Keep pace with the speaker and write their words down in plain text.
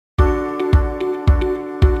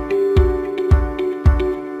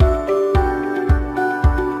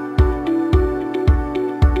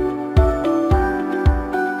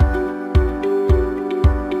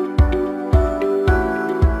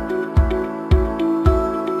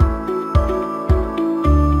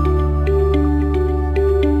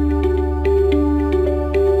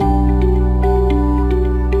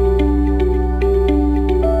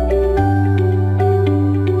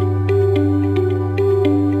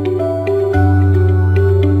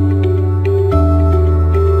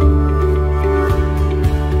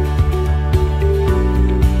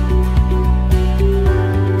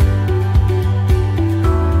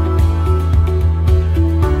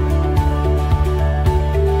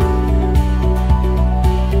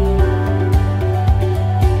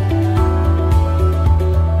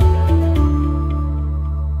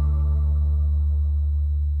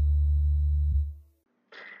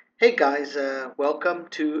guys, welcome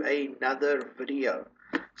to another video.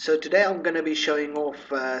 So today I'm going to be showing off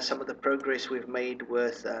some of the progress we've made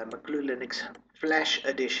with MakuluLinux Flash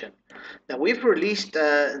Edition. Now we've released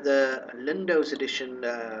the Windows Edition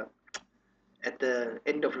at the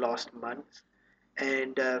end of last month,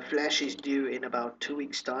 and Flash is due in about 2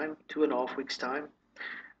 weeks time, 2.5 weeks time.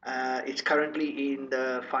 It's currently in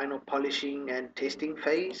the final polishing and testing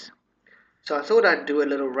phase. So I thought I'd do a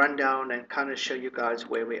little rundown and kind of show you guys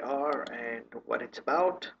where we are and what it's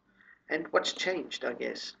about and what's changed, I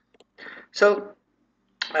guess. So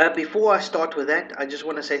before I start with that, I just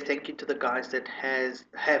want to say thank you to the guys that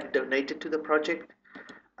have donated to the project.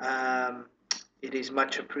 Um, it is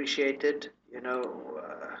much appreciated.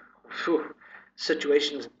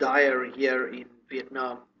 Situation's dire here in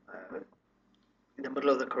Vietnam in the middle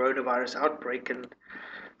of the coronavirus outbreak, and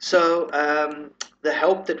so the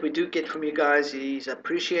help that we do get from you guys is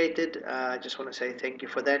appreciated. I just want to say thank you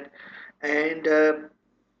for that. And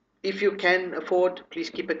if you can afford,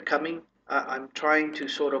 please keep it coming. I'm trying to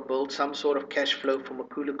sort of build some sort of cash flow for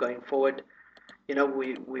Makulu going forward. You know,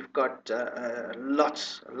 we've got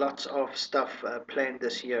lots of stuff planned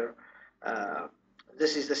this year. Uh,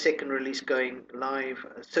 this is the second release going live,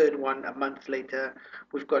 a third one a month later.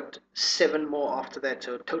 We've got 7 more after that,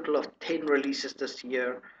 so a total of 10 releases this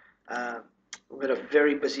year. Uh, we've got a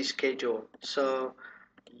very busy schedule. So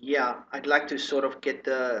yeah, I'd like to sort of get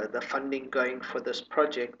the funding going for this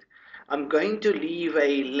project. I'm going to leave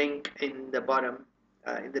a link in the bottom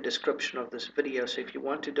in the description of this video, so if you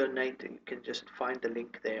want to donate, you can just find the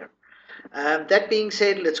link there. That being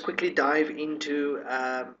said, let's quickly dive into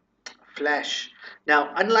Flash.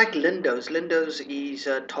 Now, unlike Windows is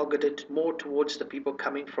targeted more towards the people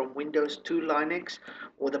coming from Windows to Linux,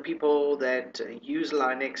 or the people that use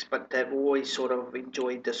Linux but have always sort of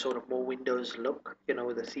enjoyed the sort of more Windows look, you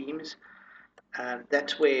know, the themes.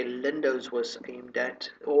 That's where Windows was aimed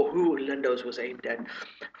at, or who Windows was aimed at.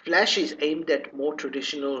 Flash is aimed at more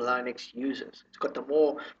traditional Linux users. It's got the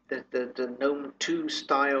GNOME 2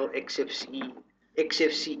 style XFCE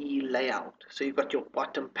layout. So you've got your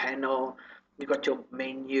bottom panel, you've got your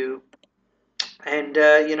menu, and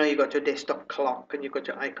you got your desktop clock, and you've got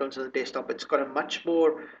your icons on the desktop. It's got a much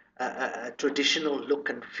more traditional look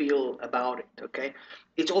and feel about it. Okay,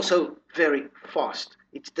 it's also very fast.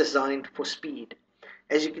 It's designed for speed.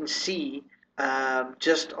 As you can see,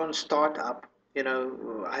 just on startup,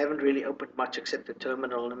 I haven't really opened much except the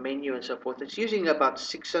terminal, the menu, and so forth. It's using about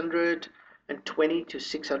 620 to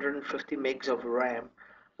 650 megs of RAM,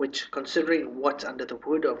 which, considering what's under the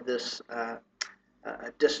hood of this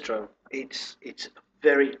distro, it's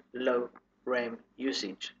very low RAM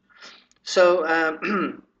usage. So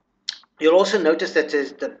you'll also notice that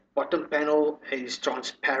the bottom panel is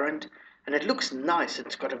transparent, and it looks nice.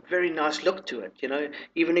 It's got a very nice look to it.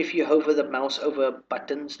 Even if you hover the mouse over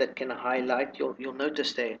buttons that can highlight, you'll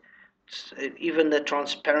notice there. Even the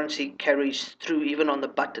transparency carries through even on the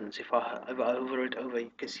buttons. If I hover it over,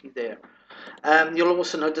 you can see there. You'll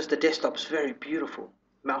also notice the desktop's very beautiful.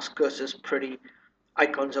 Mouse cursor's pretty,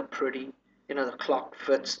 icons are pretty. The clock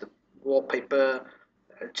fits, the wallpaper,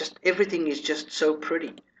 just everything is just so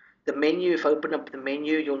pretty. The menu, if I open up the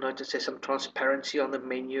menu, you'll notice there's some transparency on the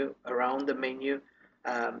menu, around the menu,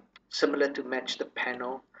 similar to match the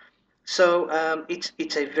panel. So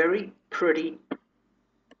it's a very pretty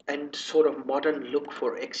and sort of modern look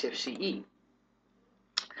for XFCE.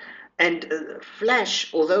 And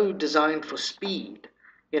Flash, although designed for speed,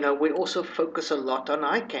 we also focus a lot on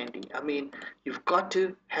eye candy. I mean, you've got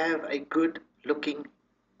to have a good looking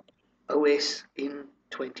OS in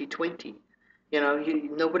 2020.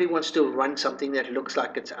 Nobody wants to run something that looks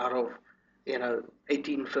like it's out of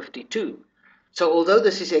 1852. So although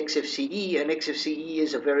this is XFCE, and XFCE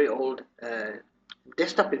is a very old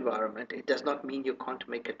desktop environment, it does not mean you can't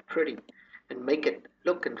make it pretty and make it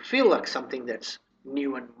look and feel like something that's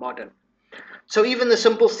new and modern. So even the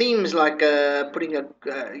simple themes like putting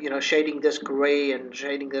shading this gray and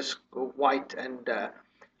shading this white, and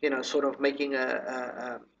sort of making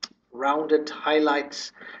a rounded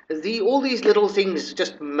highlights, all these little things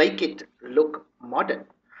just make it look modern.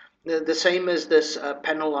 The same as this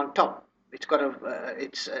panel on top. It's got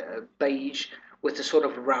it's beige with a sort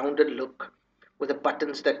of rounded look, with the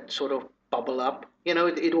buttons that sort of bubble up.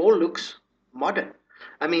 It all looks modern.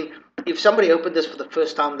 I mean, if somebody opened this for the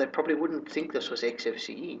first time, they probably wouldn't think this was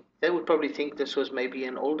XFCE. They would probably think this was maybe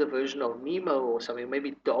an older version of Nemo or something,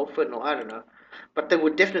 maybe Dolphin, or I don't know. But they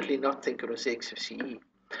would definitely not think it was XFCE.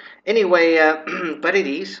 Anyway, but it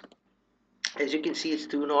is. As you can see, it's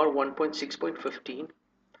 2NR 1.6.15.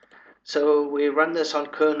 So we run this on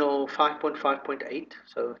kernel 5.5.8.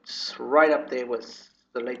 So it's right up there with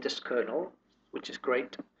the latest kernel, which is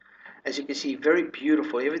great. As you can see, very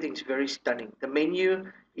beautiful. Everything's very stunning. The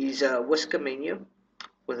menu is a whisker menu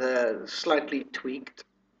with a slightly tweaked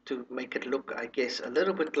to make it look, I guess, a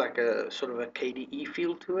little bit like a sort of a KDE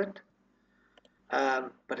feel to it.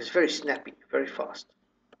 But it's very snappy, very fast.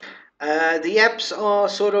 The apps are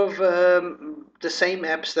sort of the same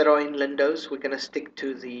apps that are in Windows. We're going to stick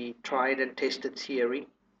to the tried and tested theory.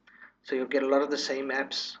 So you'll get a lot of the same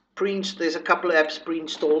apps. There's a couple of apps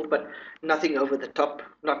pre-installed, but nothing over the top,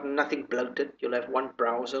 nothing bloated. You'll have one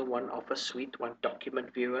browser, one Office suite, one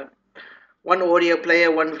document viewer, one audio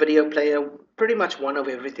player, one video player, pretty much one of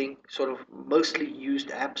everything, sort of mostly used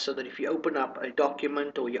apps, so that if you open up a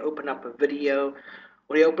document or you open up a video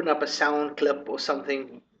or you open up a sound clip or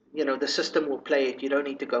something, the system will play it. You don't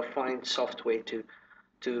need to go find software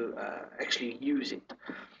to actually use it.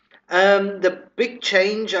 The big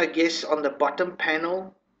change, I guess, on the bottom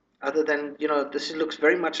panel, other than, this looks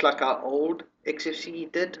very much like our old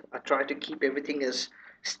XFCE did. I try to keep everything as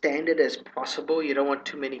standard as possible. You don't want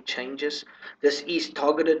too many changes. This is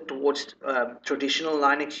targeted towards traditional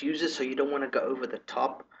Linux users, so you don't want to go over the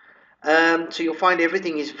top. So you'll find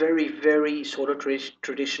everything is very, very sort of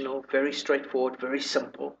traditional, very straightforward, very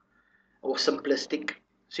simple or simplistic.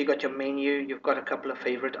 So you got your menu, you've got a couple of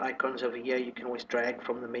favorite icons over here. You can always drag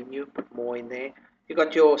from the menu, put more in there. You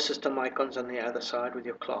got your system icons on the other side with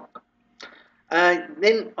your clock.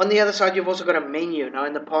 Then on the other side, you've also got a menu. Now,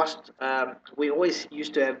 in the past, we always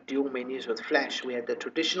used to have dual menus with Flash. We had the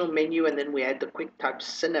traditional menu, and then we had the QuickType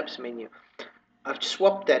Synapse menu. I've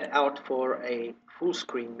swapped that out for a full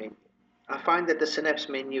screen menu. I find that the Synapse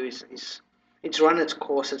menu it's run its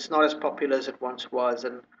course. It's not as popular as it once was,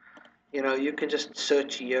 and you can just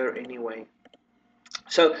search here anyway.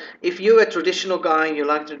 So if you're a traditional guy and you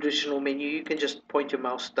like the traditional menu, you can just point your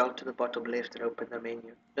mouse down to the bottom left and open the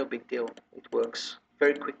menu. No big deal. It works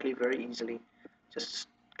very quickly, very easily. Just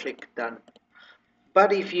click done.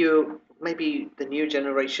 But if you, maybe the new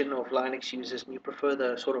generation of Linux users, and you prefer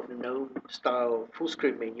the sort of GNOME style full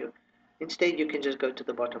screen menu, instead you can just go to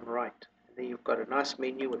the bottom right. And then you've got a nice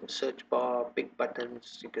menu with a search bar, big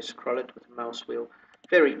buttons. You can scroll it with a mouse wheel.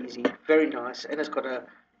 Very easy, very nice, and it's got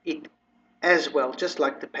it as well, just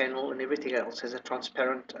like the panel and everything else, has a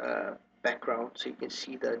transparent background, so you can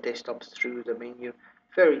see the desktops through the menu.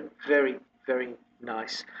 Very, very, very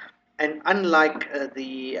nice. And unlike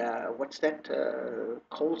the what's that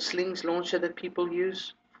Cold Slings launcher that people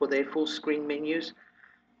use for their full screen menus,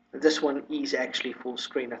 this one is actually full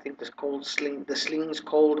screen. I think this the Slings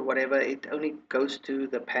Cold, whatever, it only goes to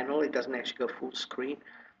the panel. It doesn't actually go full screen.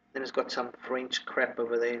 Then it's got some French crap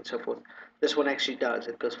over there and so forth. This one actually does.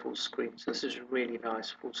 It goes full screen. So this is a really nice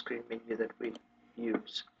full screen menu that we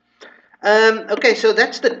use. Okay, so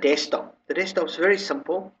that's the desktop. The desktop's very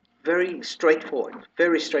simple, very straightforward,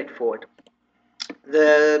 very straightforward.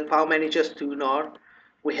 The Power Manager's toolbar,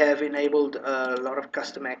 we have enabled a lot of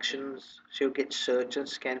custom actions. So you'll get search and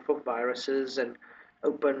scan for viruses, and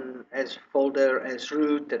open as folder as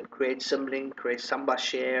root, and create symlink, create samba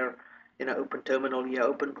share, open terminal here,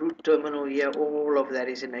 open root terminal here. All of that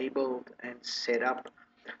is enabled and set up.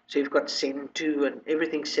 So you've got send to and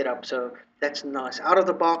everything set up. So that's nice. Out of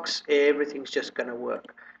the box, everything's just going to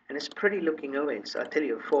work. And it's pretty looking OS. I tell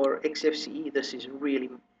you, for XFCE, this is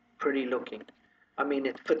really pretty looking. I mean,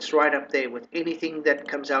 it fits right up there with anything that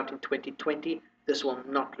comes out in 2020. This will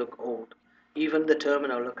not look old. Even the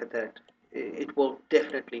terminal, look at that. It will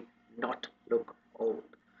definitely not look old.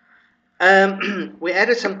 We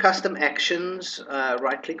added some custom actions,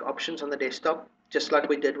 right-click options on the desktop, just like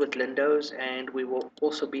we did with Windows, and we will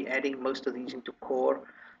also be adding most of these into Core.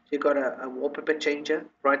 So you've got a wallpaper changer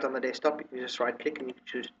right on the desktop. You can just right-click and you can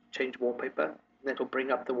choose change wallpaper, and that will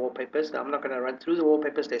bring up the wallpapers. Now, I'm not going to run through the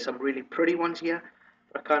wallpapers. There's some really pretty ones here,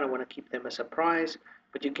 but I kind of want to keep them a surprise.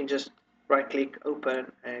 But you can just right-click,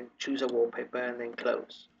 open, and choose a wallpaper, and then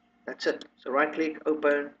close. That's it. So right-click,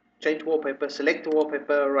 open, change wallpaper, select the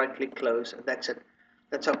wallpaper, right click, close, and that's it.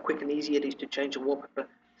 That's how quick and easy it is to change a wallpaper.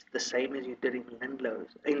 It's the same as you did in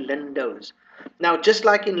Windows. Now, just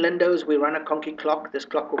like in Windows, we run a conky clock. This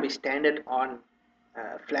clock will be standard on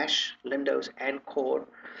Flash, Windows, and Core.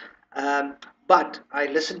 But I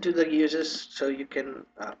listen to the users, so you can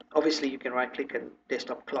obviously you can right click and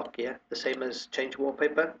desktop clock here, the same as change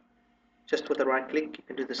wallpaper. Just with a right click, you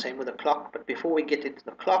can do the same with the clock. But before we get into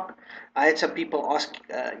the clock, I had some people ask,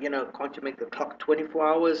 can't you make the clock 24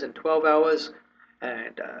 hours and 12 hours?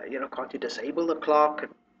 And, can't you disable the clock?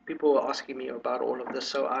 And people were asking me about all of this.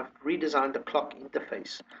 So I've redesigned the clock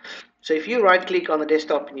interface. So if you right click on the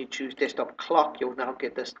desktop and you choose desktop clock, you'll now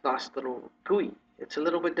get this nice little GUI. It's a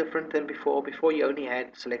little bit different than before. Before you only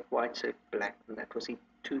had select white, select black, and that was the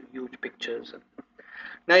two huge pictures.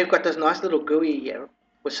 Now you've got this nice little GUI here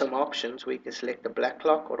with some options where you can select a black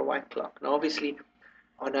clock or a white clock. Now obviously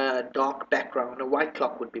on a dark background, a white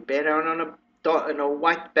clock would be better, and on a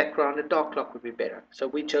white background, a dark clock would be better. So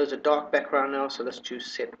we chose a dark background now, so let's choose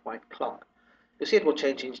set white clock. You see it will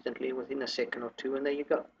change instantly within a second or two, and there you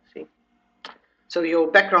go. See? So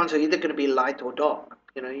your backgrounds are either going to be light or dark.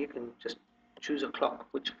 You know, you can just choose a clock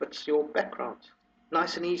which fits your background.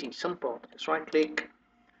 Nice and easy, simple. Just right click,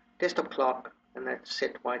 desktop clock, and that's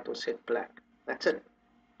set white or set black. That's it.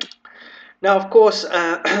 Now, of course,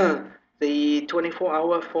 the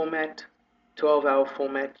 24-hour format, 12-hour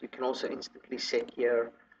format, you can also instantly set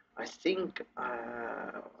here. I think,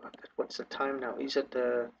 what's the time now? Is it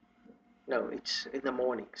no, it's in the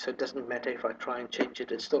morning, so it doesn't matter if I try and change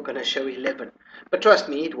it, it's still going to show 11. But trust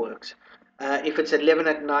me, it works. If it's 11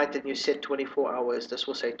 at night and you set 24 hours, this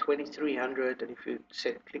will say 2300, and if you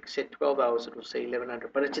click set 12 hours, it will say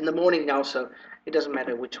 1100. But it's in the morning now, so it doesn't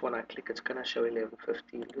matter which one I click, it's going to show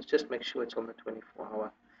 11:15. Let's just make sure it's on the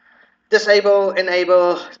 24-hour. Disable,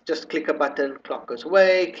 enable, just click a button, clock goes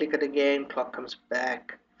away, click it again, clock comes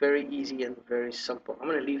back. Very easy and very simple. I'm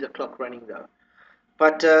going to leave the clock running though.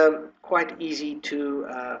 But quite easy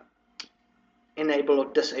to enable or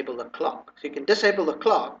disable the clock. So you can disable the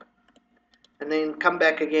clock and then come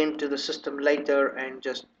back again to the system later and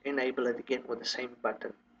just enable it again with the same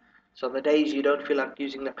button. So the days you don't feel like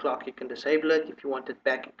using the clock, you can disable it. If you want it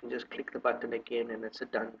back, you can just click the button again and it's a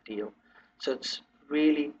done deal. So it's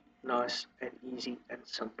really nice and easy and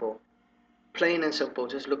simple. Plain and simple.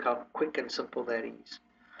 Just look how quick and simple that is.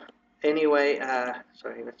 Anyway,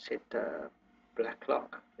 sorry, let's set black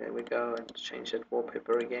clock. There we go, and change that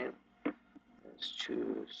wallpaper again. Let's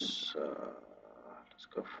choose, let's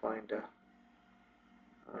go find a,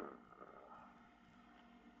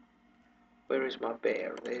 where is my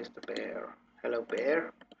bear? There's the bear. Hello,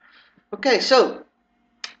 bear. Okay, so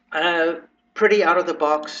pretty out of the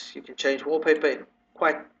box. You can change wallpaper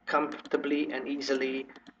quite comfortably and easily.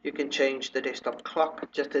 You can change the desktop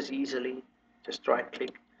clock just as easily. Just right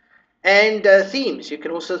click. And themes. You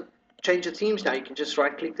can also change the themes now. You can just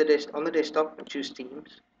right click on the desktop and choose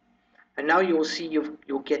themes. And now you will see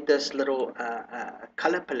you'll get this little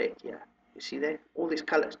color palette here. You see there? All these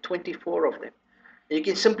colors, 24 of them. You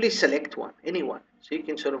can simply select one, any one. So you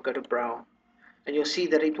can sort of go to brown, and you'll see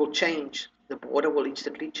that it will change. The border will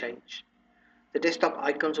instantly change. The desktop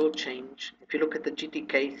icons will change. If you look at the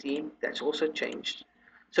GTK theme, that's also changed.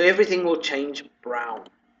 So everything will change brown,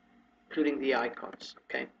 including the icons.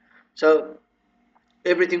 Okay, so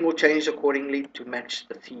everything will change accordingly to match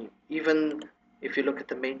the theme. Even if you look at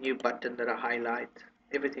the menu button that I highlight,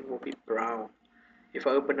 everything will be brown. If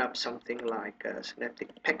I open up something like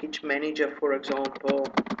Synaptic Package Manager, for example,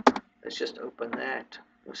 let's just open that.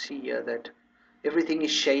 You'll see here that everything is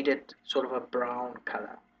shaded sort of a brown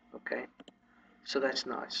color. Okay, so that's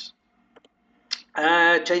nice.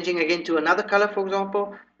 Changing again to another color, for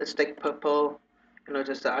example, let's take purple. You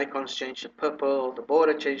notice the icons change to purple, the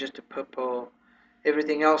border changes to purple,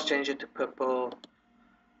 everything else changes to purple.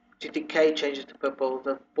 GTK changes to purple,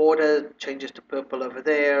 the border changes to purple over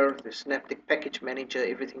there, the Synaptic Package Manager,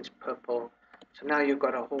 everything's purple. So now you've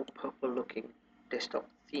got a whole purple looking desktop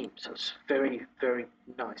theme. So it's very, very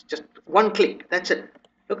nice. Just one click, that's it.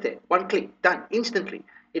 Look there, one click, done, instantly.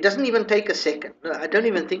 It doesn't even take a second. No, I don't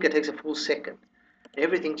even think it takes a full second.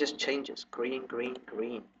 Everything just changes, green, green,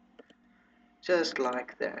 green. Just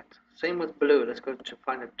like that. Same with blue, let's go to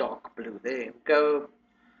find a dark blue. There we go.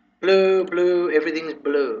 Blue, blue, everything's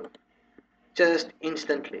blue. Just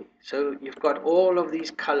instantly. So you've got all of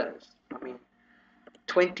these colors. I mean,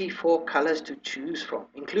 24 colors to choose from,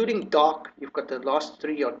 including dark. You've got the last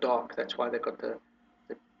three are dark. That's why they got the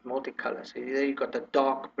multicolor. So there you've got the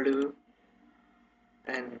dark blue.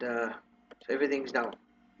 And so everything's now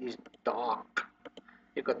is dark.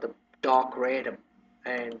 You've got the dark red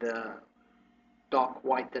and dark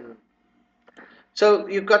white, and so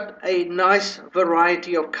you've got a nice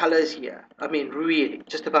variety of colors here. I mean, really,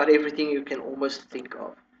 just about everything you can almost think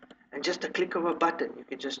of. And just a click of a button, you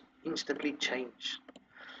can just instantly change.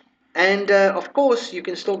 And of course, you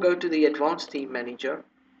can still go to the Advanced Theme Manager.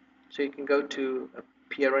 So you can go to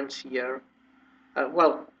Appearance here.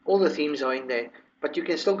 Well, all the themes are in there, but you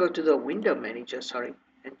can still go to the Window Manager, sorry.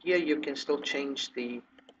 And here you can still change the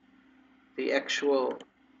actual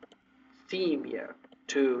theme here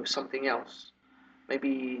to something else.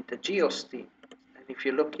 Maybe the Geos theme. And if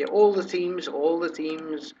you look here, all the themes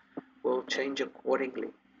will change accordingly.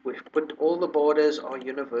 We've put all the borders are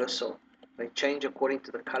universal. They change according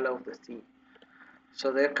to the color of the theme.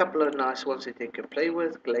 So there are a couple of nice ones that you can play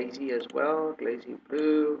with. Glazy as well. Glazy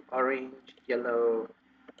blue, orange, yellow,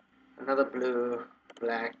 another blue,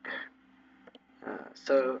 black.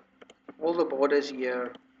 So all the borders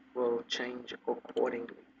here will change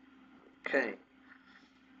accordingly. Okay.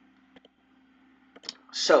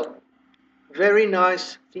 So very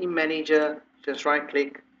nice theme manager. Just right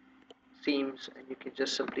click themes and you can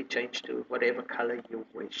just simply change to whatever color you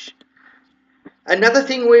wish. Another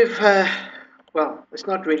thing well, it's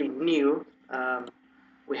not really new.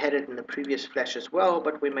 We had it in the previous Flash as well,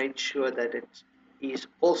 but we made sure that it is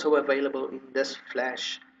also available in this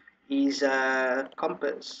Flash is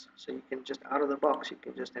compass. So you can just out of the box, you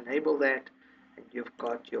can just enable that and you've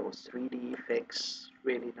got your 3D effects,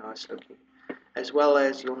 really nice looking. As well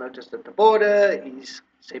as you'll notice that the border is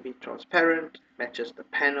semi-transparent, matches the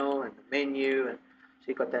panel and the menu, and so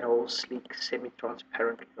you got that whole sleek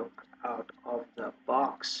semi-transparent look out of the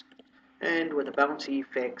box. And with the bouncy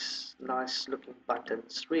effects, nice looking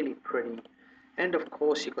buttons, really pretty. And of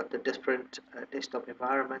course you got the different desktop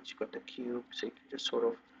environments. You got the cube, so you can just sort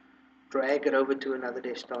of drag it over to another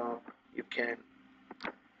desktop. You can,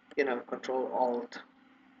 Control Alt,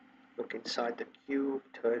 look inside the cube,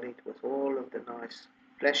 turn it with all of the nice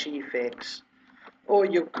flashy effects. Or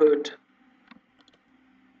you could,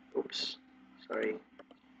 oops, sorry,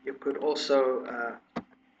 you could also,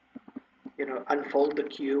 unfold the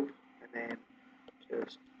cube and then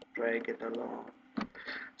just drag it along.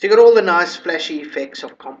 So you got all the nice flashy effects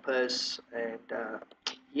of compass, and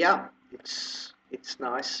yeah, it's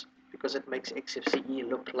nice because it makes XFCE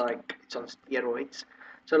look like it's on steroids.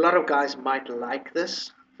 So a lot of guys might like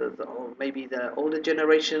this. Or maybe the older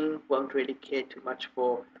generation won't really care too much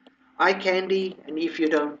for eye candy, and if you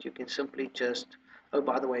don't, you can simply just. Oh,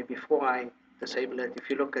 by the way, before I disable it, if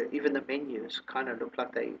you look at even the menus, kind of look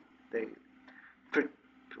like they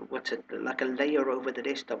what's it like a layer over the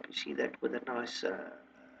desktop. You see that with a nice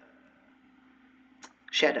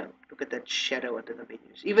shadow. Look at that shadow under the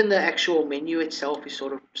menus. Even the actual menu itself is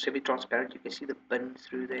sort of semi-transparent. You can see the bin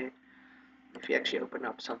through there. If you actually open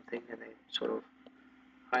up something and then sort of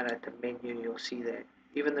highlight the menu, you'll see that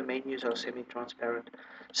even the menus are semi-transparent.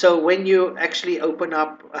 So when you actually open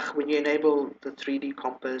up, when you enable the 3D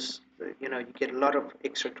compass, you get a lot of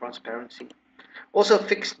extra transparency. Also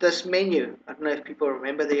fixed this menu. I don't know if people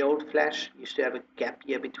remember the old Flash. Used to have a gap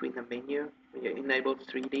here between the menu when you enabled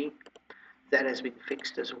 3D. That has been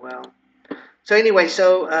fixed as well. So anyway,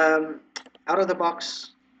 out of the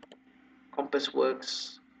box, compass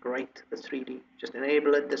works great. The 3D, just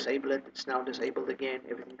enable it, disable it. It's now disabled again.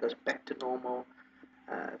 Everything goes back to normal.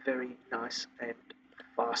 Very nice and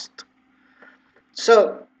fast.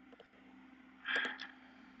 So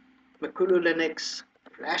MakuluLinux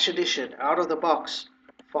Flash Edition, out of the box,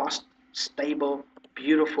 fast, stable,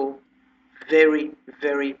 beautiful, very,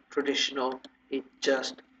 very traditional. It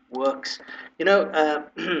just works.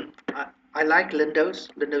 I like Windows.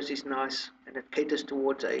 Windows is nice and it caters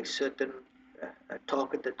towards a certain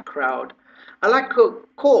targeted crowd. I like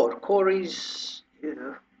Core. Core is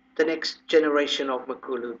the next generation of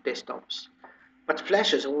Makulu desktops. But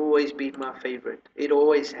Flash has always been my favorite. It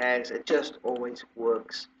always has. It just always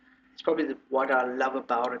works. It's probably what I love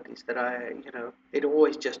about it is that it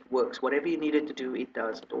always just works. Whatever you need it to do, it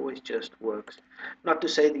does. It always just works. Not to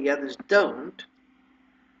say the others don't,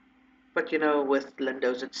 but with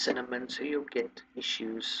Windows it's cinnamon, so you'll get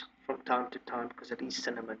issues from time to time because it is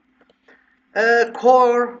cinnamon.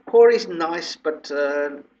 Core is nice, but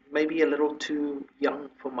maybe a little too young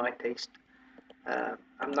for my taste.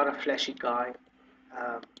 I'm not a flashy guy.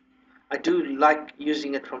 Um, I do like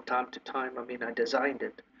using it from time to time. I mean, I designed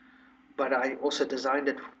it, but I also designed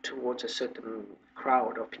it towards a certain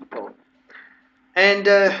crowd of people. And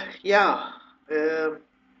yeah, uh,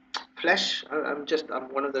 Flash. I'm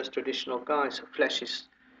one of those traditional guys. So Flash is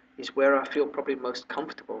where I feel probably most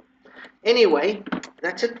comfortable. Anyway,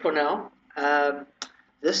 that's it for now.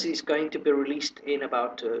 This is going to be released in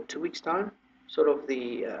about 2 weeks' time. Sort of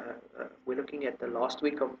we're looking at the last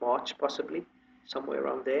week of March, possibly, somewhere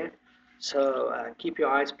around there. So keep your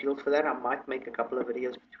eyes peeled for that. I might make a couple of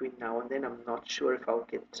videos between now and then. I'm not sure if I'll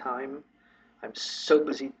get time. I'm so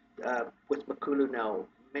busy with Makulu now,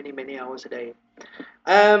 many, many hours a day.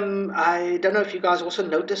 I don't know if you guys also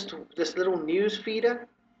noticed this little news feeder.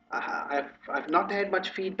 I've not had much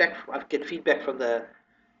feedback. I get feedback from the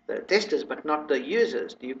testers, but not the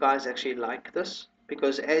users. Do you guys actually like this?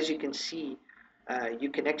 Because as you can see, you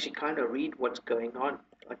can actually kind of read what's going on.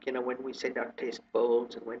 Like when we send out test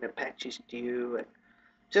builds and when a patch is due, and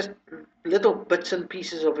just little bits and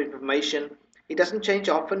pieces of information. It doesn't change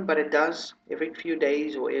often, but it does every few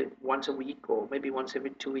days or once a week or maybe once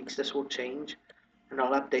every 2 weeks. This will change and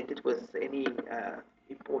I'll update it with any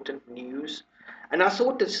important news. And I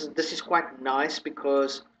thought this is quite nice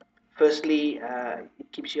because, firstly,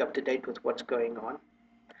 it keeps you up to date with what's going on,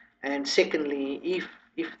 and secondly,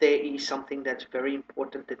 if there is something that's very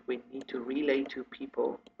important that we need to relay to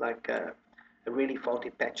people, like a really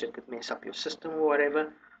faulty patch that could mess up your system or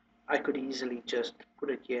whatever, I could easily just put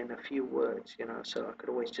it here in a few words, so I could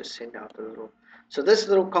always just send out a little. So this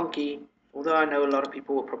little conky, although I know a lot of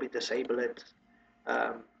people will probably disable it,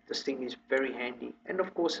 this thing is very handy. And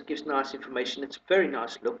of course, it gives nice information. It's very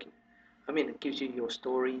nice looking. I mean, it gives you your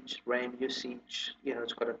storage, RAM usage.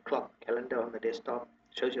 It's got a clock calendar on the desktop.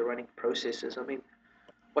 Shows your running processes. I mean,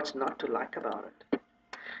 what's not to like about it?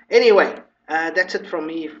 Anyway, that's it from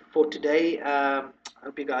me for today. I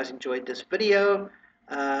hope you guys enjoyed this video.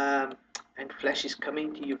 Um, and Flash is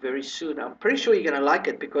coming to you very soon. I'm pretty sure you're going to like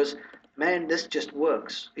it because, man, this just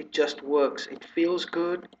works. It just works. It feels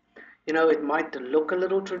good. It might look a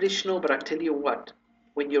little traditional, but I tell you what,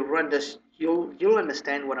 when you run this, you'll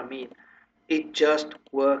understand what I mean. It just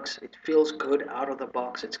works. It feels good out of the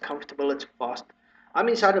box. It's comfortable. It's fast. I'm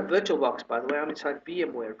inside a VirtualBox, by the way. I'm inside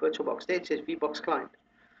VMware VirtualBox. There it says VBox Client.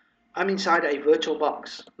 I'm inside a virtual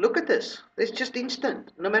box. Look at this. It's just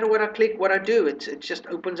instant. No matter what I click, what I do, it just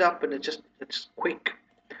opens up and it's quick.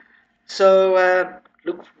 So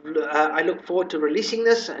I look forward to releasing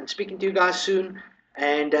this and speaking to you guys soon.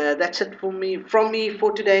 And that's it from me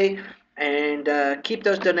for today. And keep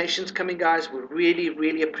those donations coming, guys. We really,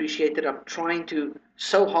 really appreciate it. I'm trying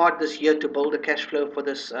so hard this year to build a cash flow for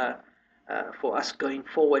this, for us going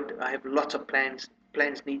forward. I have lots of plans.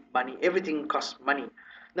 Plans need money. Everything costs money.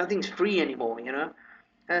 Nothing's free anymore. We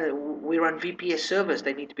run VPS servers.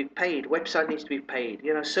 They need to be paid. Website needs to be paid.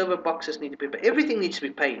 Server boxes need to be paid. Everything needs to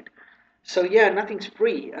be paid. So yeah, nothing's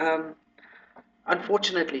free.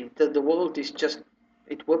 Unfortunately, the world is just,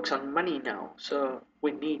 it works on money now. So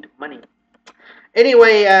we need money.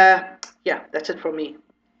 Anyway, yeah, that's it from me.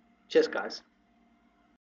 Cheers, guys.